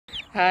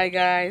Hi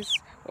guys,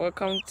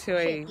 welcome to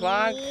a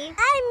vlog.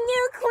 I'm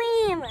New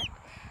Queen.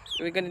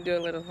 We're gonna do a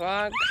little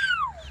vlog.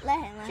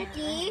 Let him.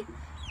 Chicky,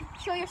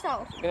 show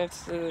yourself. We're gonna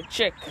do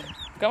Chick.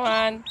 Come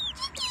on.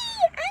 Chicky,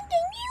 I'm the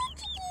new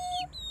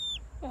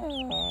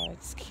Chicky. Oh,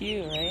 it's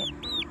cute, right?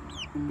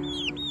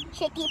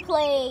 Chicky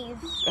plays.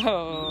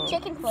 Oh.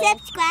 Chicken plays.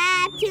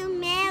 Subscribe to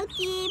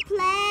Milky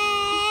Play.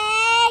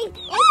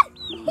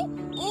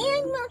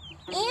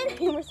 and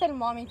you said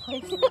mommy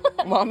plays.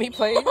 Mommy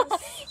plays?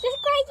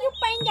 Subscribe to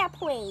Panda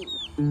Plays.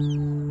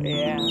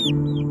 Yeah.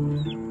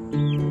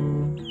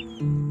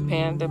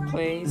 Panda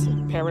plays,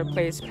 Parrot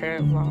plays,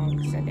 Parrot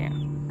vlogs, and yeah.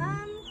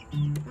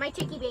 My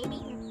Chicky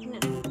baby. No,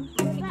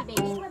 Chicky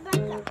baby.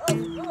 Rebecca. Oh,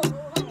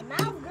 my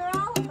mouth,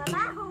 girl. My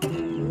mouth.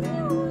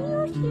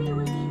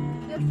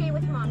 You stay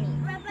with mommy.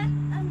 Rebecca,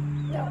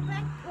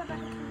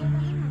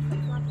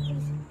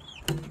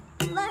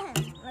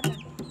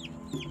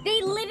 they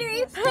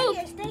literally poop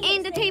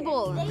in the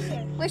table.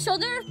 Wait,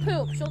 shoulder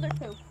poop. Shoulder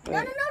poop.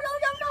 No.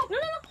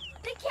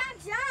 They can't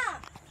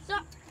jump. So,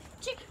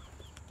 Chicky.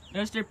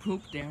 There's their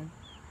poop there.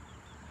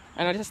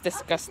 I know, this is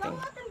disgusting. Don't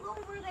let them go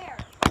over there.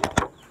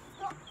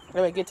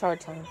 Really, guitar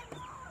time.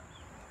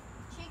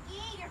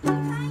 Chicky, you're so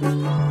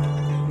tiny.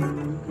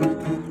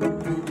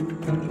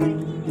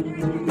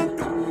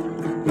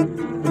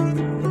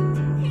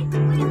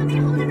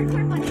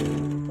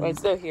 Oh, it's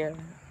still here.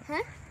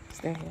 Huh? It's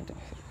still here.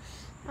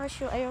 Oh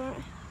shoot, I don't.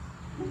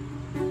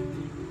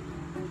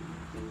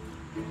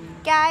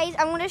 Guys,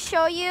 I'm gonna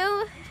show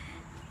you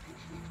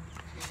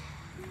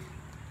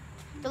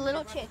the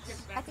little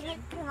chicks. I think you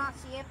cannot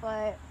see it,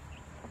 but I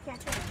can't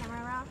turn the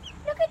camera around.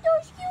 Look at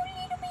those cute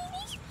little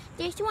babies.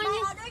 There's one. My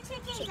other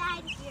chicken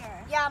died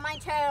here. Yeah, mine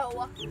too.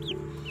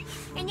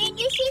 And then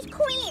this is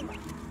Queen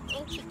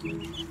and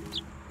Chicky.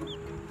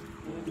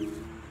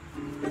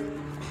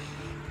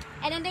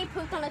 And then they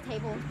pooped on the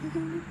table.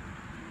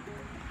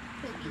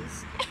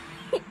 Poopies.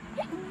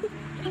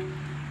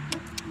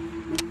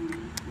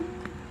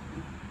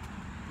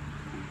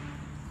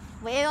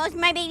 Where's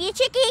my baby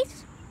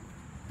chickies?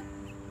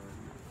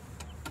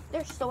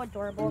 They're so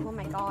adorable. Oh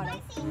my god.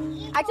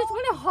 I just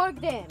want to hug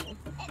them.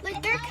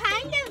 Like, they're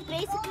kind of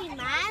basically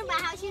mine,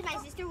 but how she's my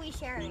sister, we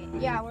share it.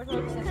 Yeah, we're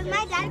both sisters. Because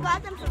my dad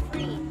got them for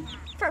free.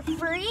 For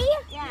free?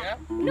 Yeah.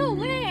 No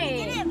way.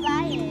 He didn't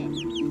buy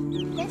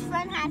it. His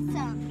friend had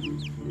some.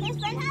 His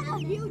friend had a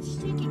huge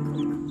chicken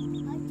coop.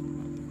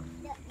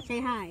 Say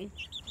hi.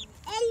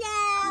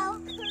 Hello,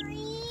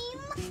 Cream.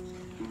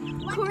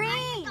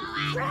 Cream.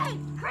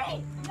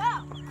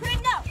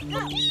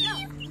 No.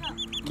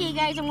 Okay,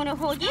 guys, I'm gonna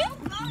hold you.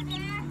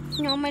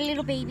 No, my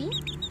little baby.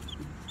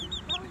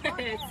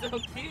 It's so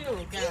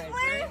cute, guys.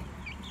 Right?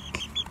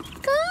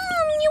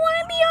 Come, you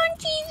wanna be on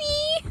TV?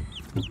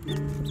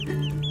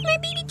 My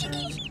baby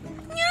chickies.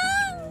 No.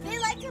 They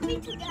like to be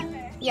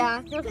together.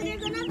 Yeah. So they're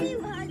gonna be a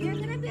good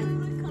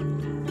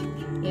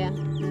couple. Yeah.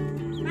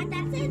 My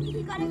dad said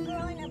he got a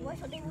girl and a boy,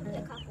 so they will be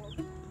a couple.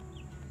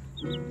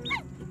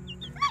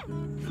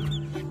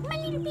 My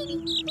little baby.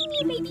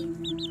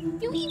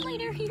 You eat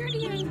later. Here it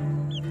is.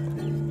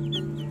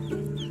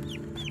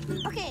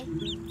 Okay.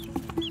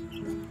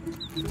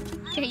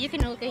 Okay, you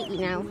can look at eat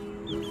now.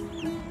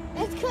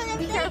 It's good if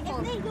they go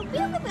a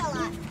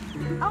lot.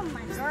 Oh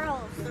my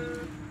girls.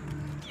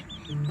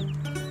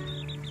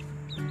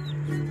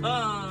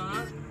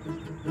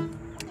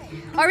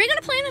 Are we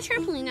gonna play on a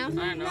trampoline now?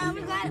 I know. No,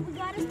 we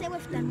gotta stay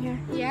with them here.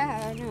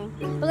 Yeah, I know.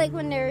 But like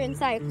when they're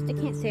inside, because they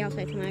can't stay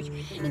outside too much.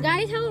 You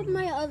guys, how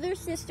my other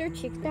sister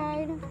Chick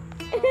died?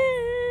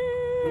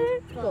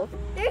 Cool.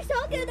 They're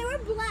so good. They were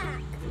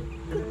black.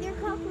 They're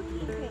called Cookie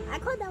and Cream. I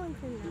call that one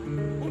Cream now.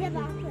 And the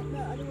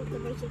other one the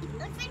very chicken.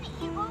 Let's say the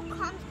eagle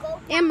comes go.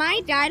 And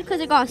mine died because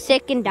it got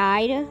sick and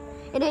died.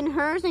 And then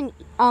hers and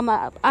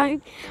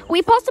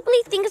we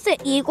possibly think it's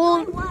an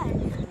eagle.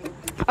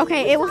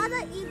 Okay, it was.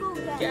 The eagle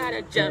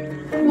Gotta jump.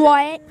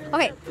 What?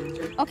 Okay.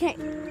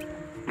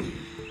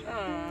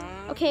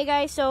 Okay,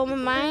 guys. So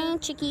my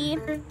chick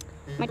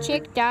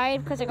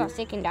died because I got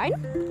sick and died.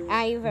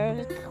 I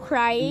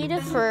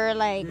cried for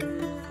like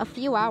a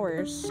few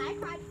hours.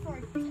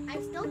 I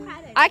still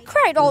cried. I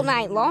cried all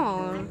night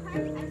long.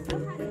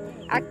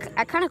 I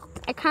kind of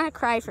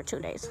cried for 2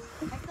 days.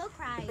 I still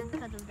cried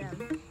because of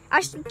them.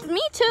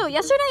 Me too.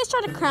 Yesterday I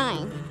started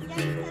crying. Yeah,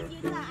 because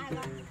you thought I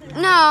got.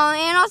 No,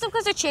 and also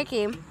because of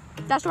Chicky.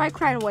 That's why I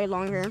cried way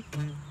longer.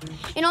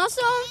 And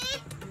also,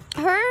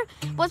 her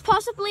was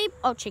possibly.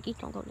 Oh, Chicky,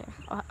 don't go there.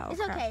 It's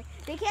crap. Okay.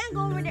 They can't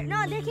go over there.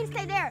 No, they can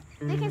stay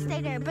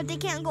there. But they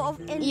can't go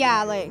over.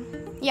 Yeah,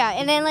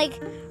 and then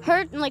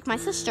her, my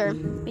sister,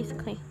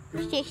 basically.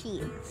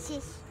 Sissy.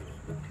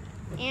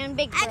 And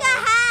Big Girl. I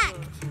got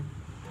hacked.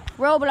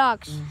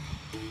 Roblox.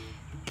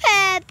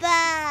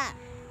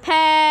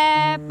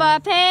 Peppa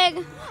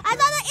Pig. I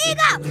saw the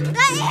eagle.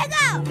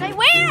 Like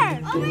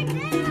where? Over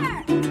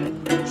there.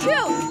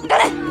 Shoot.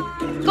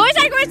 Go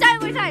inside.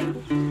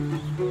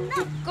 No.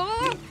 Go.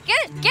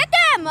 Get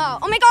them.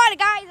 Oh my God,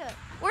 guys.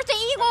 Where's the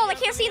eagle? I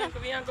can't see them. Go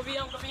beyond, go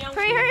beyond, go beyond.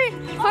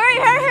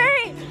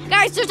 Hurry.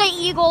 Guys, there's an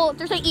eagle.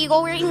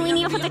 We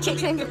need to put the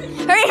chicks in.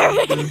 Hurry.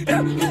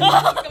 Go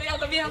beyond,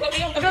 go beyond, go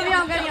beyond. Go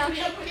beyond.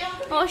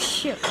 Oh,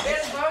 shoot.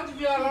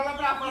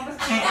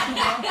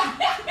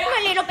 My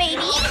little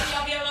baby.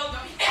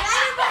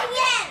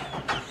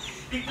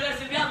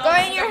 Go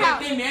in your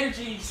house.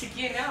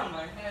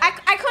 I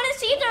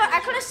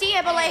couldn't see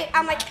it, but like,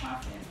 I'm like,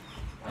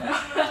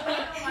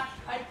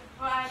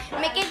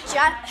 make it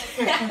just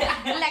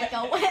let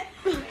go.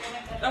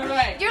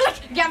 Alright.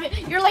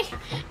 You're like,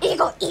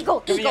 eagle.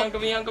 Go beyond.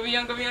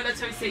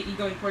 That's how we say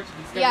eagle in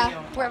Portuguese. Go Yeah,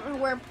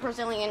 beyond. we're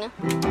Brazilian.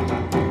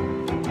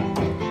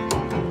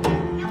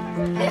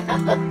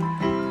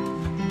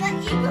 The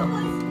eagle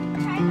was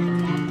trying to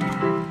get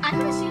that. I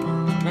couldn't see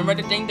them. Remember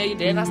the thing that you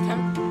did last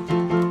time?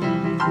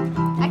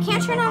 I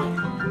can't turn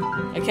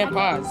on. I can't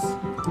pause.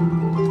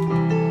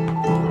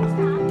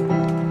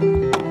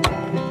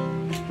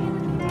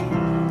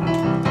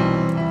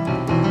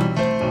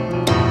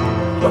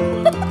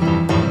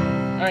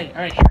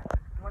 Alright.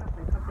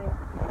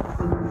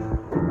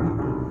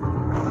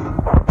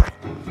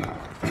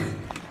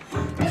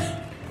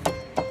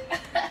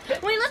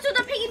 Wait, let's do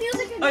the piggy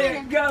music again. Oh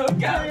yeah, go.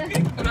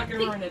 I'm not gonna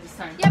ruin it this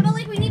time. Yeah, but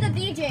like we need a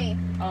DJ.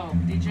 Oh,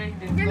 DJ?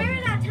 Then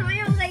Remember that time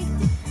I was like,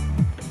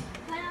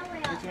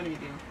 which one do you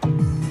do?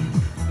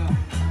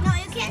 No,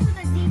 you can't do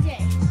the DJ.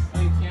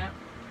 Oh, you can't?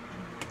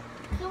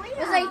 it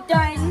was like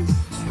done.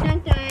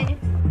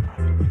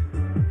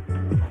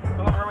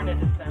 Don't ruin it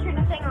this time. Turn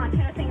the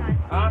thing on.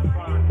 Oh, it's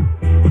fine.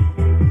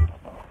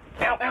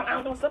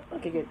 Ow, don't stop.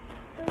 Okay, good.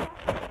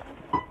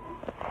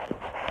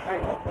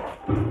 Alright.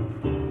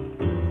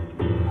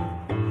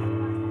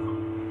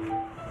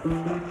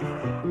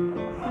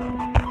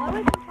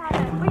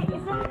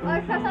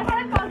 Wait,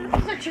 I thought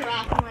this is a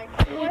giraffe. I'm like,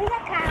 what is that?